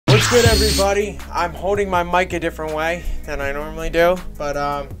What's good, everybody? I'm holding my mic a different way than I normally do,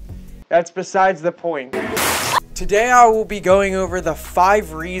 but that's besides the point. Today I will be going over the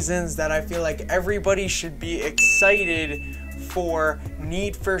 5 reasons that I feel like everybody should be excited for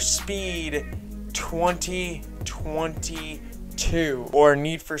Need for Speed 2022, or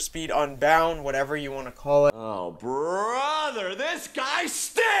Need for Speed Unbound, whatever you want to call it. Oh, brother, this guy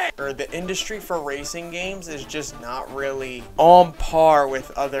stinks! Or the industry for racing games is just not really on par with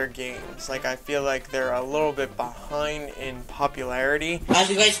other games. Like, I feel like they're a little bit behind in popularity. As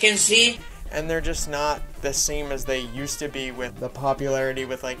you guys can see, and they're just not the same as they used to be with the popularity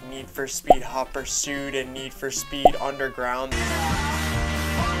with like Need for Speed Hot Pursuit and Need for Speed Underground.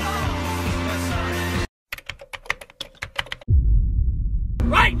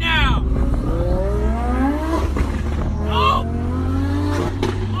 Right now!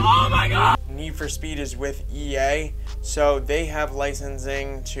 Oh my god! Need for Speed is with EA, so they have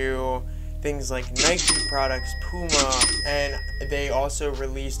licensing to things like Nike products, Puma, and they also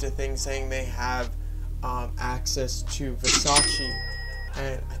released a thing saying they have access to Versace,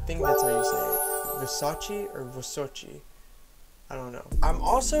 and I think that's how you say it. Versace or Versace? I don't know. I'm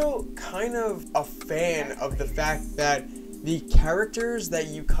also kind of a fan of the fact that the characters that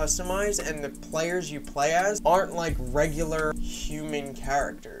you customize and the players you play as aren't like regular human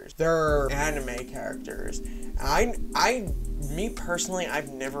characters. They're anime characters. Me personally, I've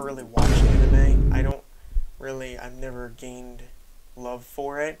never really watched anime. I've never gained love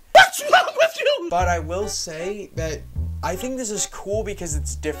for it. What's wrong with you? But I will say that I think this is cool because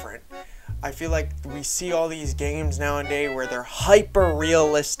it's different. I feel like we see all these games nowadays where they're hyper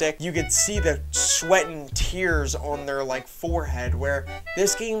realistic. You could see the sweat and tears on their like forehead, where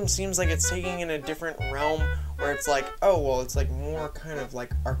this game seems like it's taking in a different realm where it's like, oh, well, it's like more kind of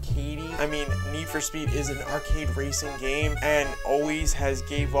like arcadey. I mean, Need for Speed is an arcade racing game and always has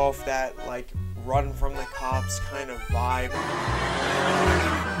gave off that like run from the cops kind of vibe.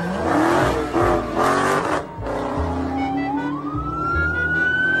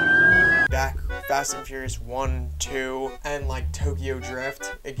 Back Fast and Furious 1, 2, and like Tokyo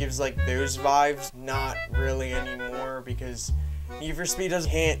Drift, it gives like those vibes. Not really anymore, because Need for Speed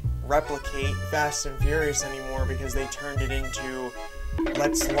can't replicate Fast and Furious anymore because they turned it into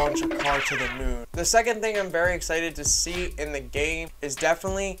let's launch a car to the moon. The second thing I'm very excited to see in the game is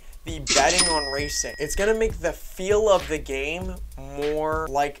definitely the betting on racing. It's gonna make the feel of the game more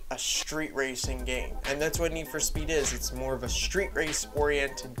like a street racing game, and that's what Need for Speed is. It's more of a street race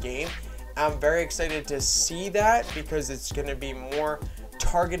oriented game. I'm very excited to see that because it's gonna be more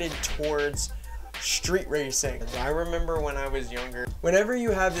targeted towards street racing. I remember when I was younger, whenever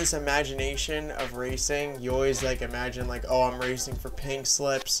you have this imagination of racing, you always like imagine like, oh, I'm racing for pink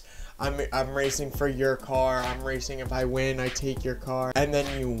slips, I'm racing for your car, I'm racing if I win, I take your car, and then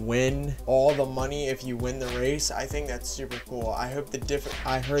you win all the money if you win the race. I think that's super cool. I heard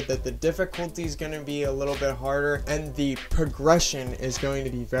that the difficulty is going to be a little bit harder, and the progression is going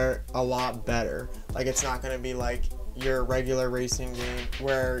to be a lot better. Like, it's not going to be like your regular racing game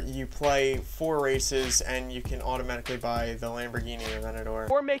where you play 4 races and you can automatically buy the Lamborghini Aventador.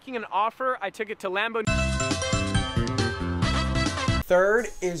 Before making an offer, I took it to Lambo. Third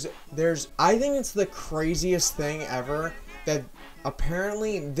is I think it's the craziest thing ever that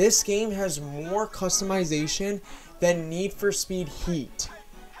apparently this game has more customization than Need for Speed Heat.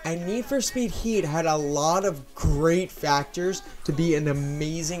 And Need for Speed Heat had a lot of great factors to be an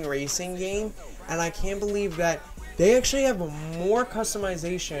amazing racing game, and I can't believe that they actually have more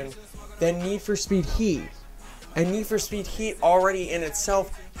customization than Need for Speed Heat. And Need for Speed Heat already in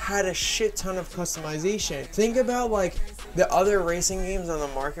itself had a shit ton of customization. Think about like the other racing games on the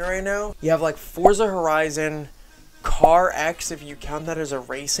market right now. You have like Forza Horizon, Car X, if you count that as a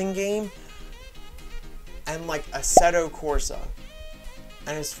racing game, and like Assetto Corsa.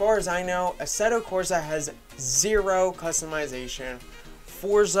 And as far as I know, Assetto Corsa has 0 customization.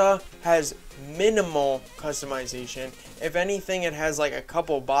 Forza has minimal customization. If anything, it has like a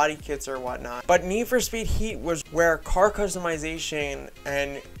couple body kits or whatnot. But Need for Speed Heat was where car customization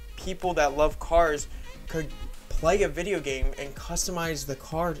and people that love cars could play a video game and customize the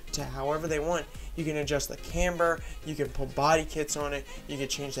car to however they want. You can adjust the camber, you can put body kits on it, you can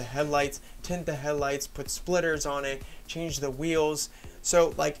change the headlights, tint the headlights, put splitters on it, change the wheels.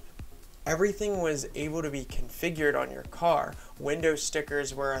 So like everything was able to be configured on your car. Window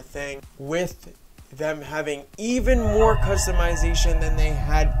stickers were a thing, with them having even more customization than they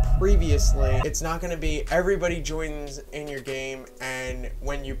had previously. It's not going to be everybody joins in your game and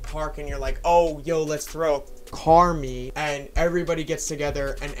when you park and you're like, oh, yo, let's throw a car meet, and everybody gets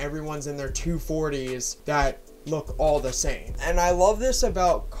together and everyone's in their 240s that look all the same. And I love this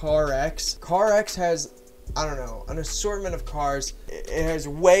about Car X. Car X has, I don't know, an assortment of cars. It has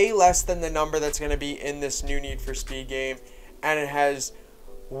way less than the number that's going to be in this new Need for Speed game, and it has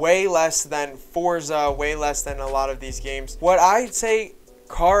way less than Forza, way less than a lot of these games. What I'd say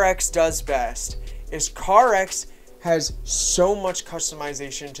Car X does best is Car X has so much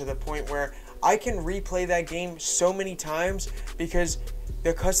customization to the point where I can replay that game so many times because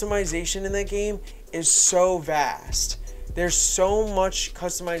the customization in that game is so vast. There's so much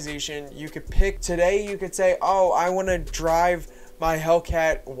customization. You could pick, today you could say, oh, I want to drive my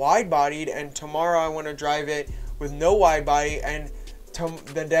Hellcat wide-bodied, and tomorrow I want to drive it with no wide body, and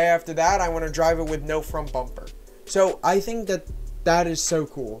the day after that I want to drive it with no front bumper. So I think that is so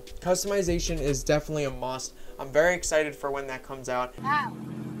cool. Customization is definitely a must. I'm very excited for when that comes out. Wow.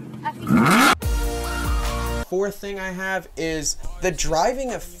 Fourth thing I have is the driving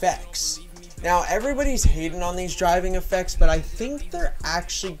effects. Now, everybody's hating on these driving effects, but I think they're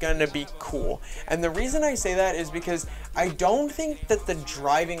actually gonna be cool. And the reason I say that is because I don't think that the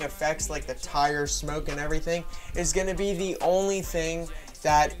driving effects, like the tire smoke and everything, is gonna be the only thing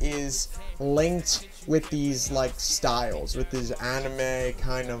that is linked with these like styles, with these anime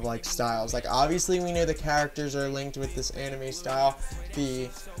kind of like styles. Like obviously we know the characters are linked with this anime style, the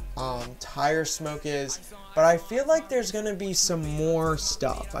tire smoke is, but I feel like there's gonna be some more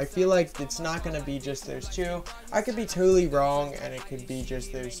stuff. I feel like it's not gonna be just those two. I could be totally wrong and it could be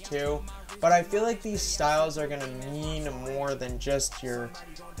just those two, but I feel like these styles are gonna mean more than just your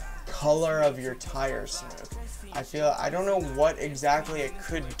color of your tire smoke. I don't know what exactly it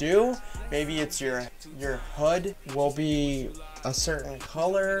could do. Maybe it's your hood will be a certain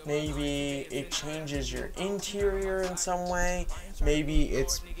color. Maybe it changes your interior in some way. Maybe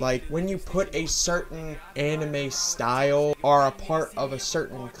it's like when you put a certain anime style or a part of a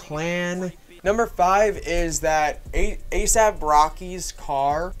certain clan. Number 5 is that A$AP Rocky's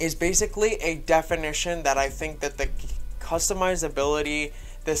car is basically a definition that I think that the customizability,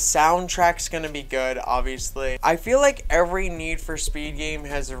 the soundtrack's gonna be good, obviously. I feel like every Need for Speed game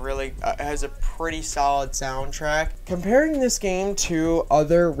has a pretty solid soundtrack. Comparing this game to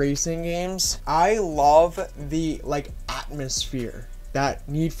other racing games, I love the like atmosphere that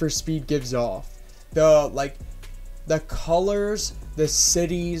Need for Speed gives off. The colors, the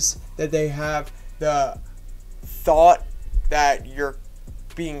cities that they have, the thought that you're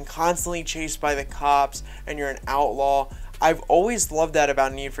being constantly chased by the cops and you're an outlaw. I've always loved that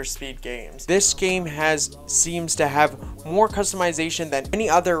about Need for Speed games. This game seems to have more customization than any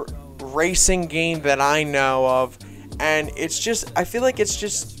other racing game that I know of, and I feel like it's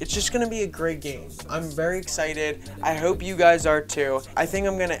just gonna be a great game. I'm very excited. I hope you guys are too. I think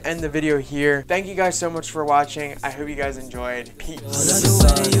I'm gonna end the video here. Thank you guys so much for watching. I hope you guys enjoyed. Peace.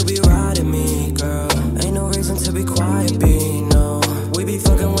 Ain't no reason to be quiet, no. We be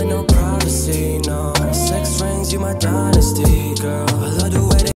fucking with no privacy, no. Sex rings, you my dynasty, girl.